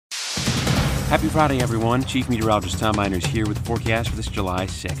Happy Friday, everyone. Chief Meteorologist Tom Miners here with the forecast for this July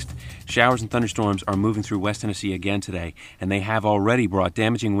 6th. Showers and thunderstorms are moving through West Tennessee again today, and they have already brought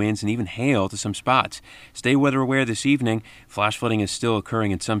damaging winds and even hail to some spots. Stay weather aware this evening. Flash flooding is still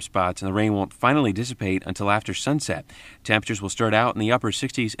occurring in some spots, and the rain won't finally dissipate until after sunset. Temperatures will start out in the upper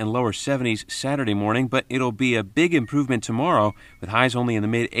 60s and lower 70s Saturday morning, but it'll be a big improvement tomorrow, with highs only in the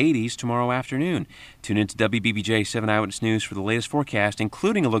mid-80s tomorrow afternoon. Tune in to WBBJ 7 Eyewitness News for the latest forecast,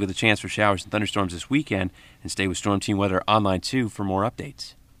 including a look at the chance for showers and thunderstorms this weekend, and stay with Storm Team Weather Online, too, for more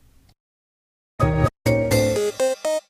updates.